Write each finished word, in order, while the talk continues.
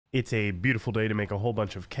It's a beautiful day to make a whole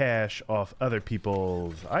bunch of cash off other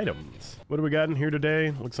people's items. What do we got in here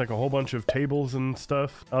today? Looks like a whole bunch of tables and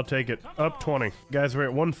stuff. I'll take it. Up 20. Guys, we're at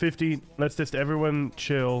 150. Let's just everyone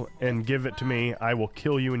chill and give it to me. I will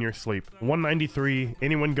kill you in your sleep. 193.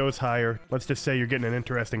 Anyone goes higher. Let's just say you're getting an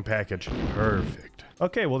interesting package. Perfect.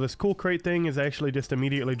 Okay, well this cool crate thing is actually just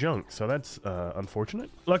immediately junk, so that's unfortunate.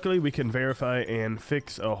 Luckily we can verify and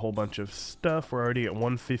fix a whole bunch of stuff. We're already at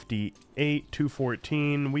 158,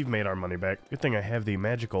 214. We've made our money back. Good thing I have the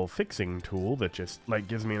magical fixing tool that just like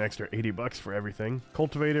gives me an extra 80 bucks for everything.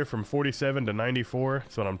 Cultivator from 47 to 94.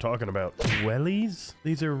 That's what I'm talking about. Wellies?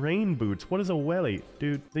 These are rain boots. What is a welly?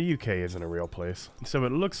 Dude, the UK isn't a real place. So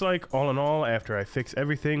it looks like all in all, after I fix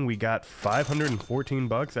everything, we got 514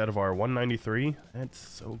 bucks out of our 193. That's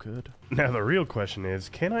so good. Now the real question is,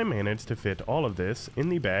 can I manage to fit all of this in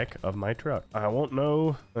the back of my truck? I won't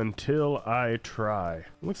know until I try.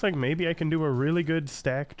 Looks like maybe I can do a really good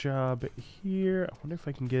stack job here. I wonder if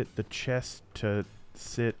I can get the chest to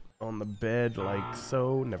sit on the bed like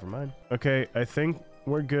so. Never mind. Okay, I think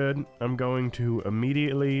we're good. I'm going to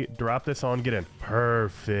immediately drop this on, get in.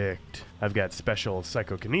 Perfect. I've got special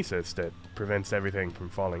psychokinesis that prevents everything from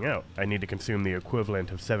falling out. I need to consume the equivalent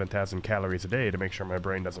of 7,000 calories a day to make sure my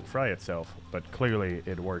brain doesn't fry itself, but clearly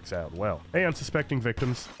it works out well. Hey, unsuspecting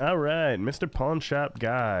victims. All right, Mr. Pawn Shop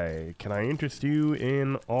Guy, can I interest you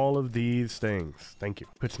in all of these things? Thank you.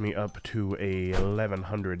 Puts me up to a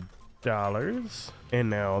 $1,100. And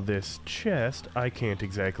now this chest I can't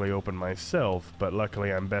exactly open myself, but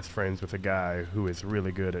luckily I'm best friends with a guy who is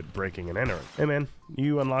really good at breaking and entering. Hey man,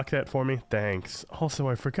 you unlock that for me? Thanks. Also,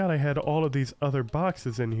 I forgot I had all of these other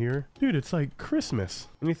boxes in here. Dude, it's like Christmas.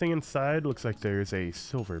 Anything inside? Looks like there's a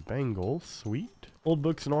silver bangle. Sweet. Old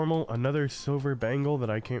book's normal. Another silver bangle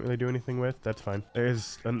that I can't really do anything with. That's fine.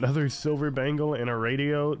 There's another silver bangle and a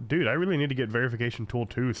radio. Dude, I really need to get verification tool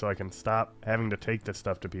 2 so I can stop having to take this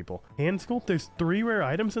stuff to people. Hand sculpt? There's 3 rare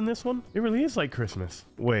items in this one? It really is like Christmas.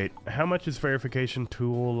 Wait, how much is verification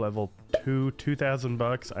tool level 2? 2,000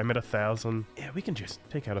 bucks. I'm at 1,000. Yeah, we can just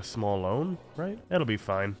take out a small loan, right? That'll be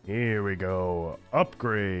fine. Here we go.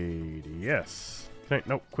 Upgrade. Yes.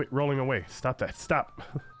 No, quit rolling away. Stop that. Stop.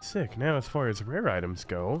 Sick. Now, as far as rare items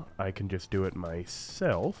go, I can just do it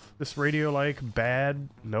myself. This radio, like, bad.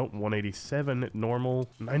 Nope, 187 at normal.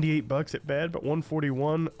 98 bucks at bad, but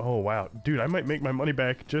 141. Oh, wow. Dude, I might make my money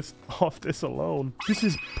back just off this alone. This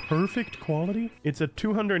is perfect quality. It's a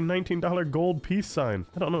 $219 gold peace sign.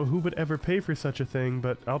 I don't know who would ever pay for such a thing,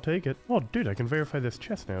 but I'll take it. Oh, dude, I can verify this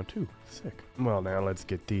chest now, too. Sick. Well, now let's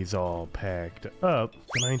get these all packed up.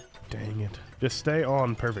 Dang it. Just stay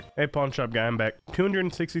on. Perfect. Hey, pawn shop guy, I'm back.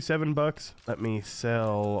 267 bucks. Let me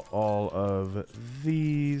sell all of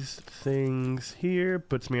these things here.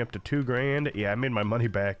 Puts me up to 2 grand. Yeah, I made my money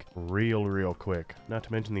back real quick. Not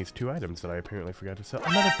to mention these 2 items that I apparently forgot to sell.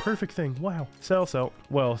 Another perfect thing. Wow. Sell.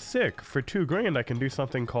 Well, sick. For 2 grand, I can do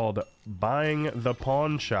something called buying the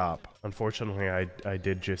pawn shop. Unfortunately, I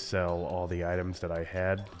did just sell all the items that I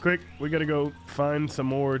had. Quick, we gotta go find some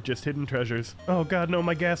more just hidden treasures. Oh god, no,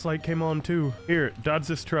 my gas light came on too. Here, dodge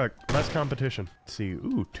this truck. Less competition. Let's see,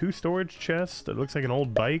 ooh, 2 storage chests. That looks like an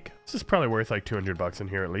old bike. This is probably worth like 200 bucks in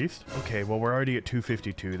here at least. Okay, well, we're already at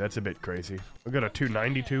 252. That's a bit crazy. We got a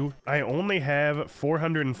 292. I only have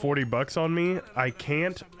 440 bucks on me. I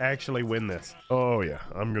can't actually win this. Oh yeah,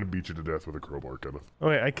 I'm gonna beat you to death with a crowbar, Kenneth.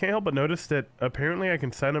 Okay, I can't help but notice that apparently I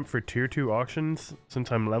can sign up for tier 2 auctions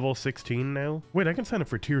since I'm level 16 now. Wait, I can sign up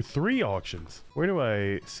for tier 3 auctions. Where do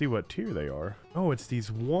I see what tier they are? Oh, it's these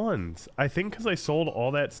ones. I think because I sold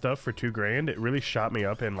all that stuff for 2 grand, it really shot me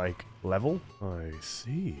up in like level. I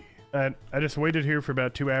see. I just waited here for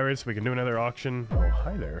about 2 hours. We can do another auction. Oh,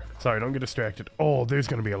 hi there. Sorry, don't get distracted. Oh, there's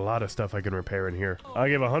gonna be a lot of stuff I can repair in here. I'll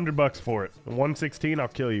give 100 bucks for it. 116, I'll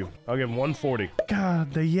kill you. I'll give 140.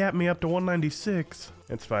 God, they yapped me up to 196.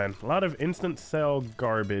 It's fine. A lot of instant sell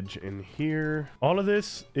garbage in here. All of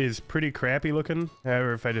this is pretty crappy looking.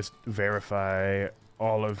 However, if I just verify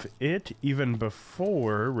all of it, even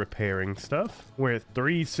before repairing stuff, we're at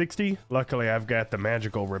 360. Luckily, I've got the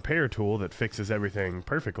magical repair tool that fixes everything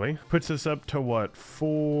perfectly. Puts us up to what,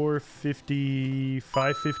 450,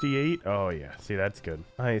 558? Oh yeah, see, that's good.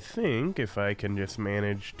 I think if I can just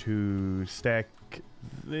manage to stack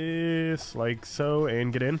this like so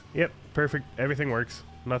and get in. Yep, perfect. Everything works.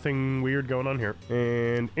 Nothing weird going on here.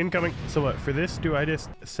 And incoming. So what, for this, do I just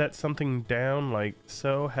set something down like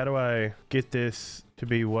so? How do I get this to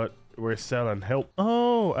be what we're selling? Help.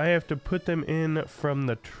 Oh, I have to put them in from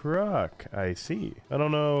the truck. I see. I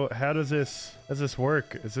don't know. How does this does this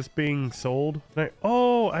work? Is this being sold?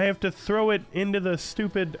 Oh, I have to throw it into the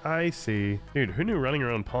stupid... I see. Dude, who knew running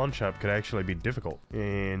around pawn shop could actually be difficult?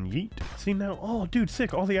 And yeet. See now, oh, dude,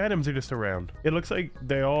 sick. All the items are just around. It looks like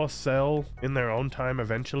they all sell in their own time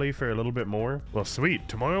eventually for a little bit more. Well, sweet.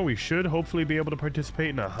 Tomorrow we should hopefully be able to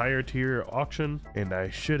participate in a higher tier auction, and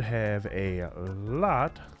I should have a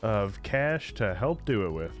lot of cash to help do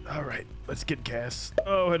it with. All right, let's get gas.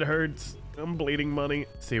 Oh, it hurts. I'm bleeding money.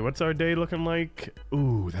 Let's see, what's our day looking like?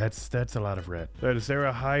 Ooh, that's a lot of red. But is there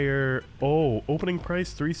a higher... Oh, opening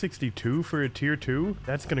price 362 for a tier 2?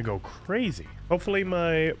 That's gonna go crazy. Hopefully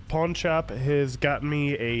my pawn shop has gotten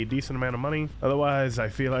me a decent amount of money. Otherwise, I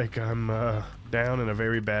feel like I'm down in a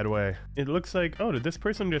very bad way. It looks like... Oh, did this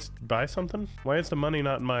person just buy something? Why is the money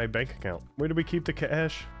not in my bank account? Where do we keep the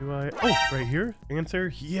cash? Do I... Oh, right here?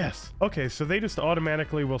 Answer, yes. Okay, so they just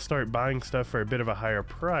automatically will start buying stuff for a bit of a higher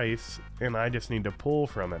price, and I just need to pull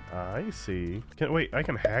from it. I see. Wait, I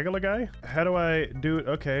can haggle a guy? How do I do it?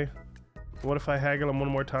 Okay. What if I haggle him one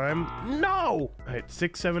more time? No! All right,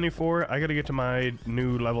 674. I gotta get to my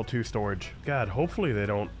new level 2 storage. God, hopefully they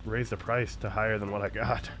don't raise the price to higher than what I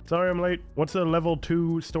got. Sorry I'm late. What's a level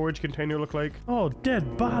 2 storage container look like? Oh,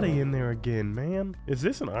 dead body in there again, man. Is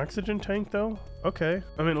this an oxygen tank though? Okay.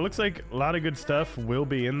 I mean, it looks like a lot of good stuff will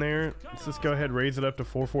be in there. Let's just go ahead and raise it up to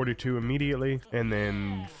 442 immediately. And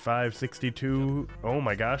then 562. Oh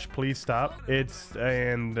my gosh, please stop. It's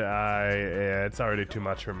already too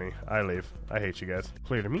much for me. I leave. I hate you guys.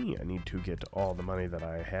 Clear to me, I need to get all the money that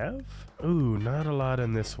I have. Ooh, not a lot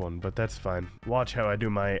in this one, but that's fine. Watch how I do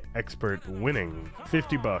my expert winning.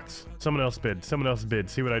 50 bucks. Someone else bid. Someone else bid.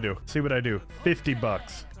 See what I do. See what I do. 50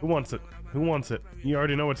 bucks. Who wants it? Who wants it? You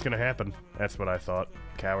already know what's gonna happen. That's what I thought.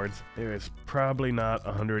 Cowards. There is probably not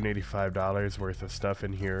 $185 worth of stuff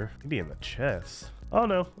in here. Maybe in the chest. Oh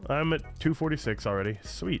no, I'm at 246 already.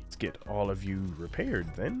 Sweet. Let's get all of you repaired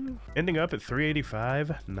then. Ending up at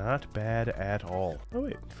 385. Not bad at all. Oh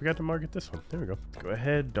wait, forgot to market this one. There we go. Let's go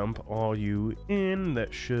ahead, dump all you in.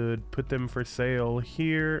 That should put them for sale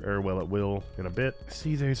here, or well, it will in a bit.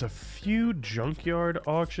 See, there's a few junkyard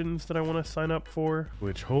auctions that I want to sign up for,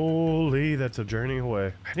 which holy, that's a journey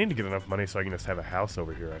away. I need to get enough money so I can just have a house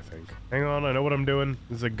over here, I think. Hang on, I know what I'm doing.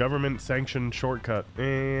 This is a government sanctioned shortcut.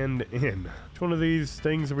 And in. Which one of these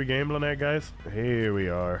things are we gambling at, guys? Here we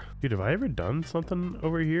are. Dude, have I ever done something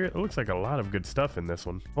over here? It looks like a lot of good stuff in this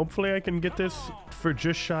one. Hopefully I can get this for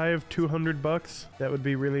just shy of 200 bucks. That would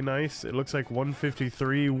be really nice. It looks like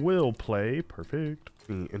 153 will play. Perfect.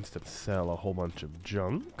 Instant sell a whole bunch of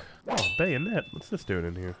junk. Oh, bayonet. What's this doing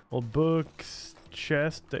in here? Old books.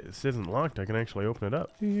 Chest. This isn't locked. I can actually open it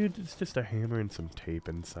up. Dude, it's just a hammer and some tape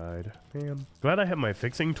inside. Man. Glad I have my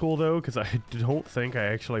fixing tool though, because I don't think I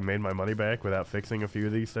actually made my money back without fixing a few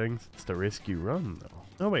of these things. It's the risk you run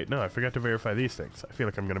though. Oh wait, no, I forgot to verify these things. I feel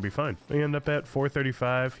like I'm gonna be fine. We end up at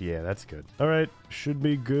 435. Yeah, that's good. All right, should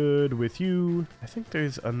be good with you. I think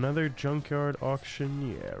there's another junkyard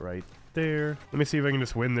auction. Yeah, right there. Let me see if I can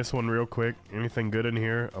just win this one real quick. Anything good in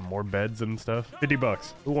here? More beds and stuff. 50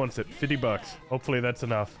 bucks. Who wants it? 50 bucks. Hopefully that's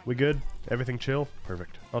enough. We good? Everything chill?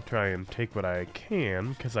 Perfect. I'll try and take what I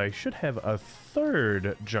can, because I should have a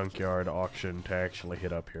third junkyard auction to actually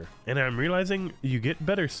hit up here. And I'm realizing you get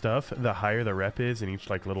better stuff the higher the rep is in each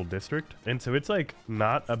like little district. And so it's like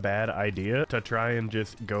not a bad idea to try and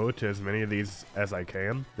just go to as many of these as I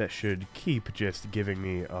can. That should keep just giving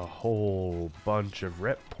me a whole bunch of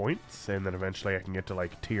rep points. And then eventually I can get to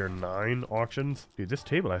like tier 9 auctions. Dude, this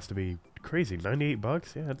table has to be crazy. 98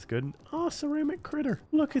 bucks? Yeah, that's good. Oh, ceramic critter.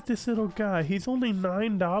 Look at this little guy. He's only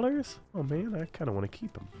 $9. Oh man, I kind of want to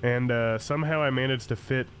keep him. And somehow I managed to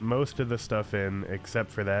fit most of the stuff in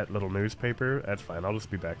except for that little newspaper. That's fine. I'll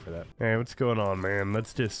just be back for that. Hey, what's going on, man?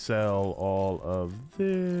 Let's just sell all of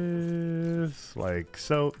this like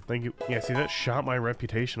so. Thank you. Yeah, see, that shot my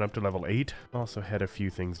reputation up to level 8. Also had a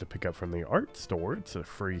few things to pick up from the art store. It's a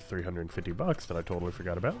free 350 bucks that I totally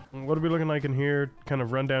forgot about. What are we looking like in here? Kind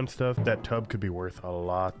of rundown stuff. That tub could be worth a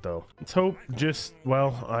lot though. Let's hope just,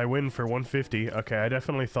 well, I win for 150. Okay, I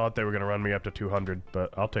definitely thought they were gonna run me up to 200,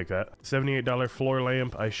 but I'll take that. $78 floor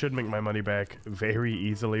lamp. I should make my money back very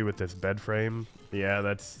easily with this bed frame. Yeah,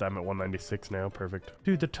 I'm at 196 now. Perfect.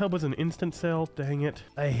 Dude, the tub was an instant sell. Dang it.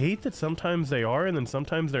 I hate that sometimes they are and then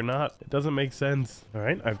sometimes they're not. It doesn't make sense. All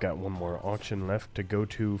right, I've got one more auction left to go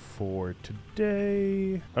to for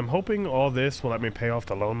today. I'm hoping all this will let me pay off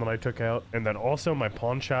the loan that I took out, and then also my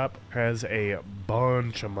pawn shop has a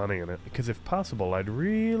bunch of money in it. Because if possible, I'd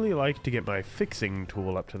really like to get my fixing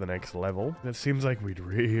tool up to the next level. It seems like we'd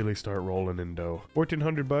really start rolling in dough.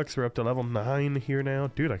 1,400 bucks, we're up to level 9 here now.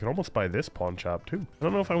 Dude, I can almost buy this pawn shop too. I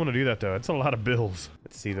don't know if I want to do that though. It's a lot of bills.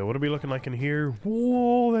 Let's see though, what are we looking like in here?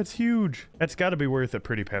 Whoa, that's huge. That's got to be worth a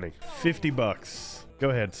pretty penny. 50 bucks. Go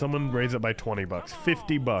ahead, someone raise it by 20 bucks,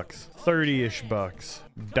 50 bucks, 30-ish bucks.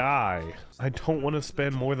 Die. I don't want to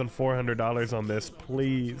spend more than $400 on this,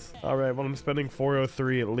 please. All right, well, I'm spending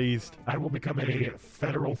 403 at least. I will become a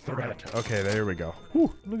federal threat. Okay, there we go.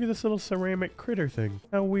 Whew, look at this little ceramic critter thing.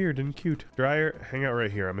 How weird and cute. Dryer, hang out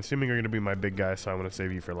right here. I'm assuming you're going to be my big guy, so I'm going to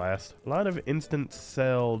save you for last. A lot of instant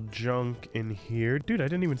cell junk in here. Dude, I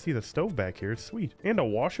didn't even see the stove back here. Sweet. And a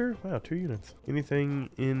washer? Wow, 2 units. Anything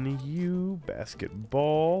in you?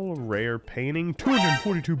 Basketball, rare painting,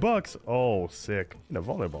 242 bucks. Oh, sick. And a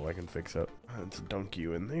volleyball I can fix up. Let's dunk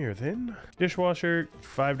you in there then. Dishwasher,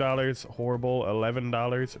 $5. Horrible,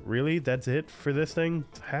 $11. Really? That's it for this thing?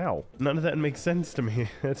 How? None of that makes sense to me.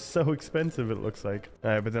 It's so expensive, it looks like.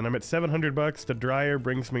 All right, but then I'm at 700 bucks. The dryer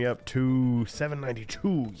brings me up to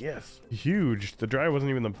 792. Yes. Huge. The dryer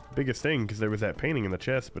wasn't even the biggest thing because there was that painting in the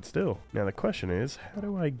chest, but still. Now the question is, how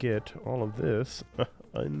do I get all of this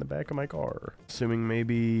in the back of my car? Assuming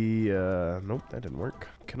maybe, nope, that didn't work.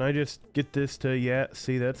 Can I just get this to, yeah,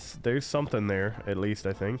 see, there's something there, at least,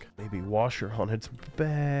 I think. Maybe washer on its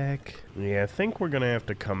back. Yeah, I think we're gonna have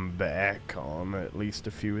to come back on at least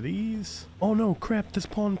a few of these. Oh no, crap, this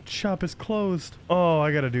pawn shop is closed. Oh,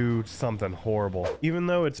 I gotta do something horrible. Even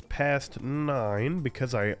though it's past 9,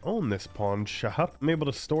 because I own this pawn shop, I'm able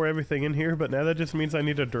to store everything in here, but now that just means I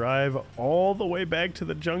need to drive all the way back to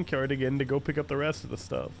the junkyard again to go pick up the rest of the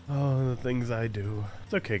stuff. Oh, the things I do.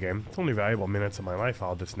 It's okay, game. It's only valuable minutes of my life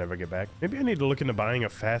I'll just never get back. Maybe I need to look into buying a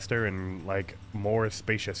faster and, like, more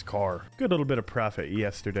spacious car. Good little bit of profit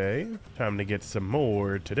yesterday. Time to get some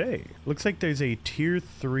more today. Looks like there's a tier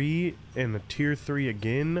 3 and a tier 3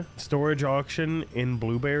 again storage auction in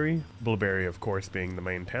Blueberry. Blueberry, of course, being the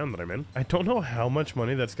main town that I'm in. I don't know how much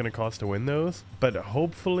money that's going to cost to win those, but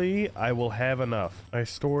hopefully I will have enough. I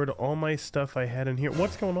stored all my stuff I had in here.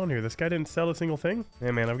 What's going on here? This guy didn't sell a single thing?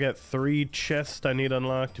 Hey man, I've got 3 chests I need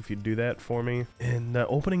unlocked if you do that for me. And the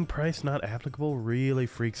opening price not applicable really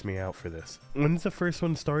freaks me out for this. When's the first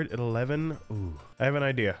one start? At 11? Ooh. I have an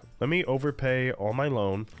idea. Let me overpay all my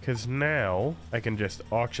loan, because now I can just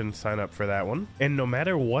auction sign up for that one. And no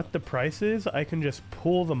matter what the price is, I can just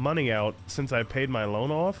pull the money out since I paid my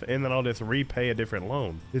loan off, and then I'll just repay a different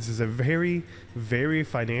loan. This is a very, very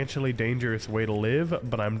financially dangerous way to live,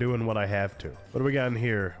 but I'm doing what I have to. What do we got in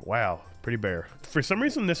here? Wow. Pretty bare. For some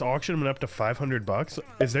reason, this auction went up to 500 bucks.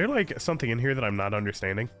 Is there like something in here that I'm not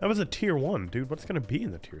understanding? That was a tier 1, dude. What's gonna be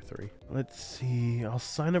in the tier 3? Let's see. I'll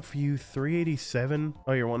sign up for you. 387.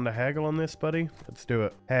 Oh, you're wanting to haggle on this, buddy? Let's do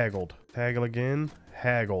it. Haggled. Haggle again.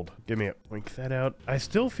 Haggled. Give me it. Link that out. I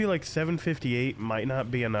still feel like 758 might not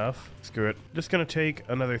be enough. Screw it. Just gonna take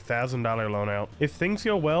another $1,000 loan out. If things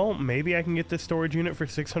go well, maybe I can get this storage unit for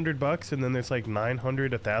 600 bucks, and then there's like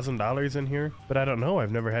 900, $1,000 in here. But I don't know.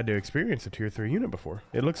 I've never had to experience a tier 3 unit before.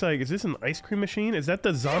 It looks like, is this an ice cream machine? Is that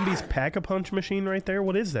the zombies pack-a-punch machine right there?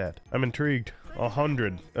 What is that? I'm intrigued.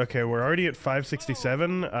 100. Okay, we're already at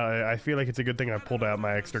 567. I feel like it's a good thing I pulled out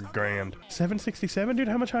my extra grand. 767, dude.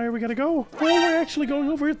 How much higher we gotta go? Oh, we're actually going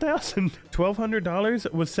over 1,000.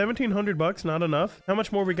 $1,200 was 1,700 bucks. Not enough. How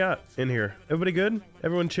much more we got in here? Everybody good?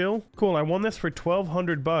 Everyone chill? Cool. I won this for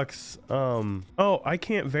 1,200 bucks. Oh, I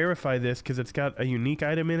can't verify this because it's got a unique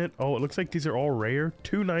item in it. Oh, it looks like these are all rare.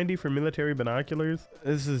 290 for military binoculars.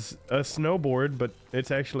 This is a snowboard, but it's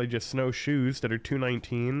actually just snowshoes that are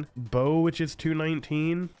 219. Bow, which is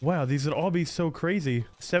 219. Wow, these would all be so crazy.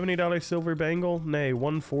 $70 silver bangle, nay.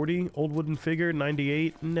 140. Old wooden figure,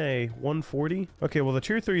 98, nay. 140. Okay, well the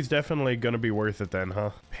tier 3 is definitely gonna be worth it then,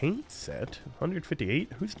 huh? Paint set,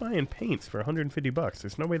 158. Who's buying paints for 150 bucks?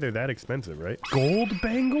 There's no way they're that expensive, right? Gold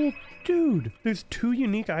bangle, dude. There's 2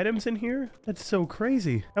 unique items in here. That's so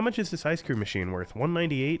crazy. How much is this ice cream machine worth?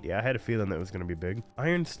 198. Yeah, I had a feeling that was gonna be big.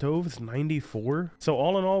 Iron stoves, 94. So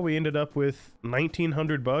all in all, we ended up with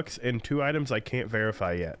 1,900 bucks and 2 items I can't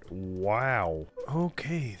verify yet. Wow.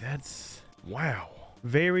 Okay, that's... wow.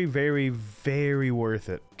 Very, very, very worth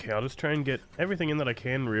it. Okay, I'll just try and get everything in that I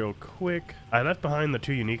can real quick. I left behind the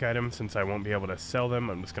 2 unique items since I won't be able to sell them.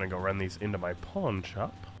 I'm just gonna go run these into my pawn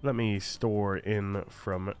shop. Let me store in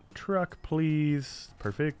from truck, please.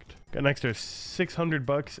 Perfect. Got an extra 600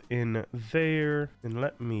 bucks in there. And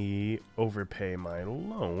let me overpay my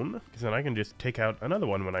loan, because then I can just take out another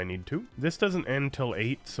one when I need to. This doesn't end till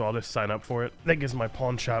 8, so I'll just sign up for it. That gives my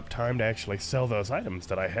pawn shop time to actually sell those items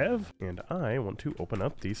that I have. And I want to open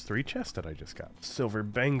up these 3 chests that I just got. Silver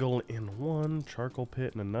bangle in one, charcoal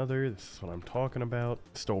pit in another. This is what I'm talking about.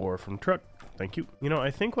 Store from truck. Thank you. You know,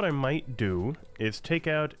 I think what I might do is take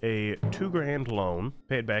out a $2,000 loan,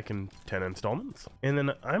 pay it back in 10 installments, and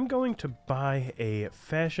then I'm going to buy a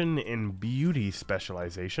fashion and beauty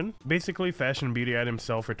specialization. Basically, fashion and beauty items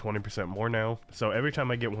sell for 20% more now, so every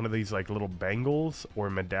time I get one of these like little bangles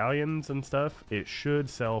or medallions and stuff, it should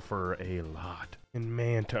sell for a lot. And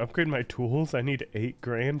man, to upgrade my tools, I need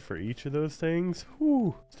 $8,000 for each of those things.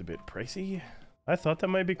 Whew, it's a bit pricey. I thought that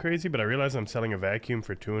might be crazy, but I realized I'm selling a vacuum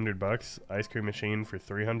for 200 bucks, ice cream machine for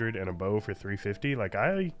 300, and a bow for 350. Like,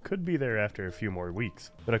 I could be there after a few more weeks.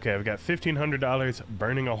 But okay, I've got $1,500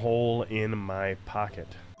 burning a hole in my pocket.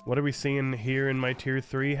 What are we seeing here in my tier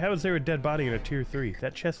 3? How is there a dead body in a tier 3?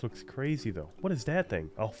 That chest looks crazy though. What is that thing?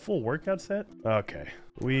 A full workout set? Okay,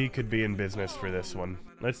 we could be in business for this one.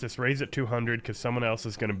 Let's just raise it 200 because someone else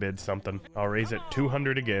is going to bid something. I'll raise it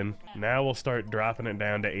 200 again. Now we'll start dropping it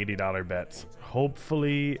down to $80 bets.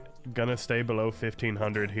 Hopefully gonna stay below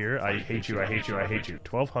 1,500 here. I hate you, I hate you, I hate you.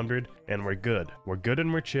 1,200 and we're good. We're good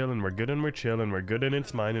and we're chilling, we're good and we're chilling, we're good and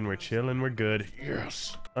it's mine and we're chilling, we're good.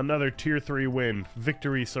 Yes! Another tier 3 win.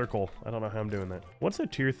 Victory circle. I don't know how I'm doing that. What's a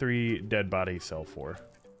tier 3 dead body sell for?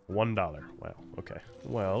 $1. Wow, okay.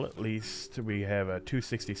 Well, at least we have a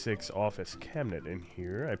 266 office cabinet in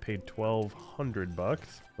here. I paid 1,200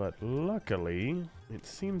 bucks, but luckily, it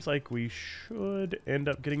seems like we should end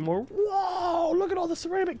up getting more. Whoa, look at all the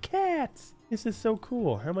ceramic cats! This is so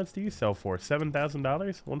cool. How much do you sell for? $7,000?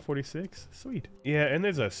 146? Sweet. Yeah, and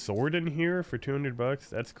there's a sword in here for 200 bucks.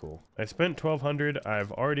 That's cool. I spent 1,200.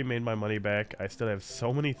 I've already made my money back. I still have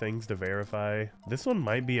so many things to verify. This one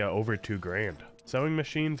might be over $2,000. Sewing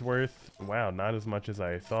machine's worth, wow, not as much as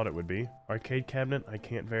I thought it would be. Arcade cabinet, I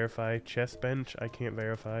can't verify. Chest bench, I can't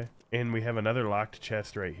verify. And we have another locked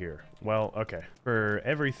chest right here. Well, okay. For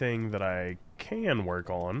everything that I can work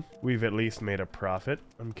on, we've at least made a profit.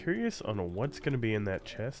 I'm curious on what's going to be in that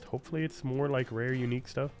chest. Hopefully it's more like rare, unique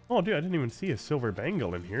stuff. Oh, dude, I didn't even see a silver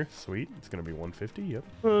bangle in here. Sweet. It's going to be 150. Yep.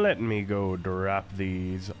 Let me go drop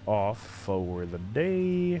these off for the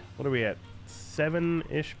day. What are we at?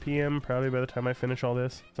 7-ish p.m. probably by the time I finish all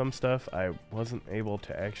this. Some stuff I wasn't able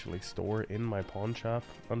to actually store in my pawn shop,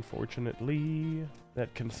 unfortunately.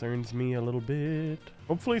 That concerns me a little bit.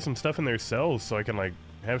 Hopefully some stuff in there sells so I can like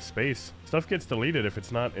have space. Stuff gets deleted if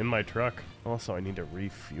it's not in my truck. Also, I need to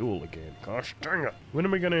refuel again. Gosh dang it. When are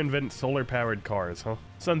we gonna invent solar powered cars, huh?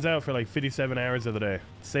 Sun's out for like 57 hours of the day.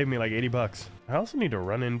 Save me like 80 bucks. I also need to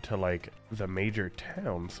run into like the major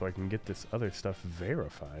town so I can get this other stuff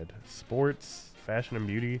verified. Sports, fashion and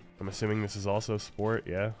beauty. I'm assuming this is also sport,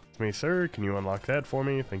 yeah. It's me, sir. Can you unlock that for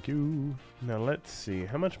me? Thank you. Now let's see.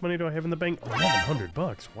 How much money do I have in the bank? 1,100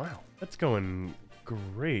 bucks. Wow. That's going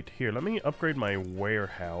great. Here, let me upgrade my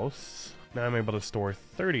warehouse. Now I'm able to store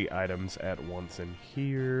 30 items at once in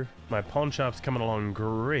here. My pawn shop's coming along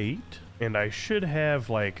great. And I should have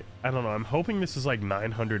like, I don't know, I'm hoping this is like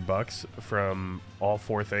 900 bucks from all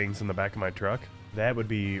 4 things in the back of my truck. That would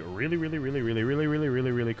be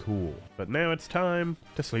really cool. But now it's time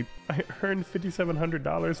to sleep. I earned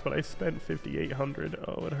 $5,700, but I spent $5,800.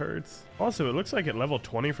 Oh, it hurts. Also, it looks like at level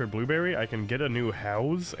 20 for Blueberry, I can get a new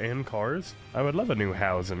house and cars. I would love a new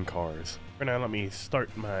house and cars. For now, let me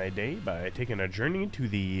start my day by taking a journey to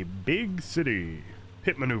the big city.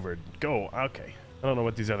 Pit maneuvered. Go. Okay. I don't know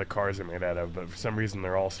what these other cars are made out of, but for some reason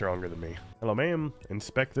they're all stronger than me. Hello, ma'am.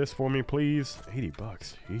 Inspect this for me, please. 80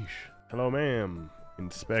 bucks. Yeesh. Hello, ma'am.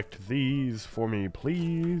 Inspect these for me,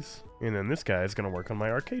 please. And then this guy is going to work on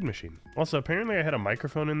my arcade machine. Also, apparently I had a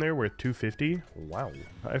microphone in there worth $250. Wow.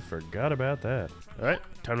 I forgot about that. All right.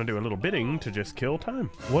 Time to do a little bidding to just kill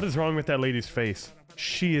time. What is wrong with that lady's face?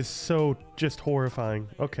 She is so just horrifying.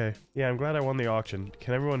 Okay. Yeah, I'm glad I won the auction.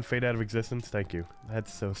 Can everyone fade out of existence? Thank you.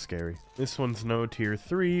 That's so scary. This one's no tier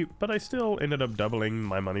 3, but I still ended up doubling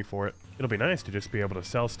my money for it. It'll be nice to just be able to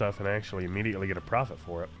sell stuff and actually immediately get a profit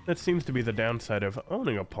for it. That seems to be the downside of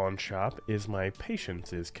owning a pawn shop, is my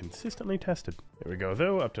patience is consistently tested. There we go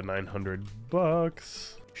though, up to 900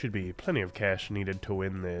 bucks. Should be plenty of cash needed to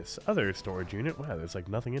win this other storage unit. Wow, there's like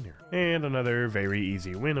nothing in here. And another very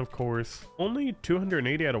easy win, of course. Only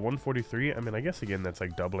 280 out of 143. I mean, I guess again, that's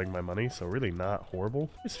like doubling my money, so really not horrible.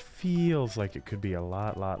 This feels like it could be a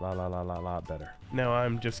lot better. Now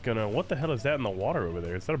I'm just gonna, what the hell is that in the water over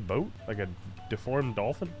there? Is that a boat? Like a deformed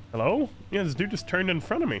dolphin? Hello? Yeah, this dude just turned in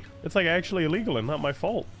front of me. It's like actually illegal and not my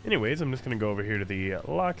fault. Anyways, I'm just gonna go over here to the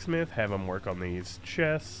locksmith, have him work on these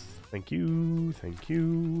chests. Thank you, thank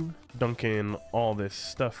you. Dunk in all this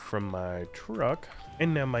stuff from my truck.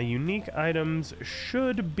 And now my unique items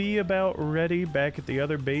should be about ready back at the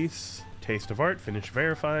other base. Taste of art, finish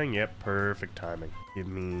verifying. Yep, perfect timing. Give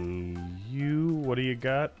me you. What do you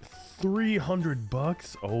got? 300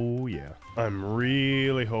 bucks? Oh yeah. I'm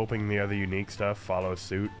really hoping the other unique stuff follows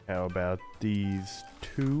suit. How about these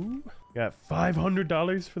two? Got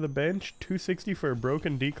 $500 for the bench, $260 for a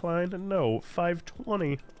broken decline. No,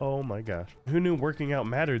 $520. Oh my gosh. Who knew working out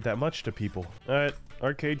mattered that much to people? Alright,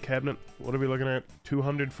 arcade cabinet. What are we looking at?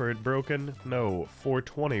 $200 for it broken? No,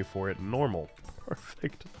 $420 for it normal.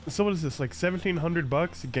 Perfect. So what is this, like 1,700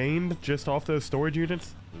 bucks gained just off those storage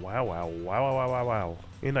units? Wow, wow, wow, wow, wow, wow, wow.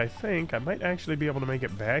 And I think I might actually be able to make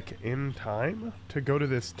it back in time to go to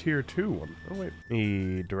this tier 2 one. Oh wait, let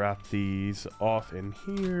me drop these off in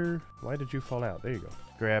here. Why did you fall out? There you go.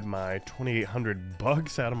 Grab my 2,800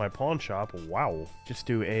 bucks out of my pawn shop. Wow. Just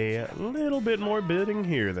do a little bit more bidding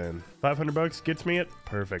here then. 500 bucks gets me it.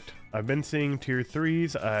 Perfect. I've been seeing tier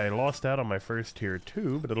 3s. I lost out on my first tier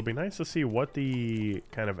 2, but it'll be nice to see what the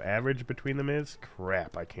kind of average between them is.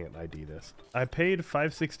 Crap, I can't ID this. I paid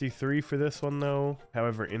 $563 for this one though.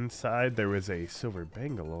 However, inside there was a silver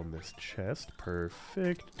bangle on this chest.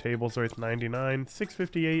 Perfect. Table's worth 99,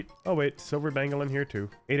 658. Oh wait, silver bangle in here too.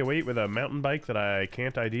 808 with a mountain bike that I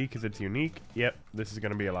can't ID because it's unique. Yep, this is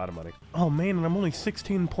gonna be a lot of money. Oh man, and I'm only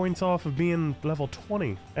 16 points off of being level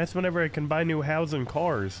 20. That's whenever I can buy new houses and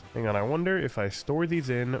cars. Hang on, I wonder if I store these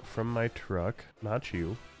in from my truck. Not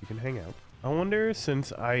you. You can hang out. I wonder,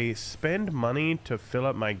 since I spend money to fill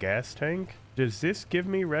up my gas tank, does this give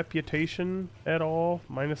me reputation at all?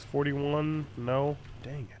 Minus 41? No?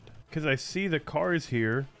 Dang it. Because I see the cars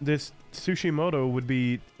here. This Tsushimoto would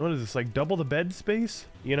be, what is this, like double the bed space?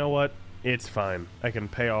 You know what? It's fine. I can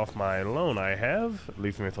pay off my loan I have. It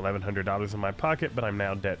leaves me with $1,100 in my pocket, but I'm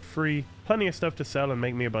now debt-free. Plenty of stuff to sell and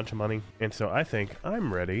make me a bunch of money. And so I think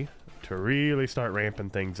I'm ready to really start ramping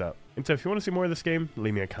things up. And so if you want to see more of this game,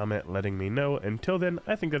 leave me a comment letting me know. Until then,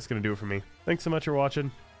 I think that's going to do it for me. Thanks so much for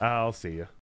watching. I'll see you.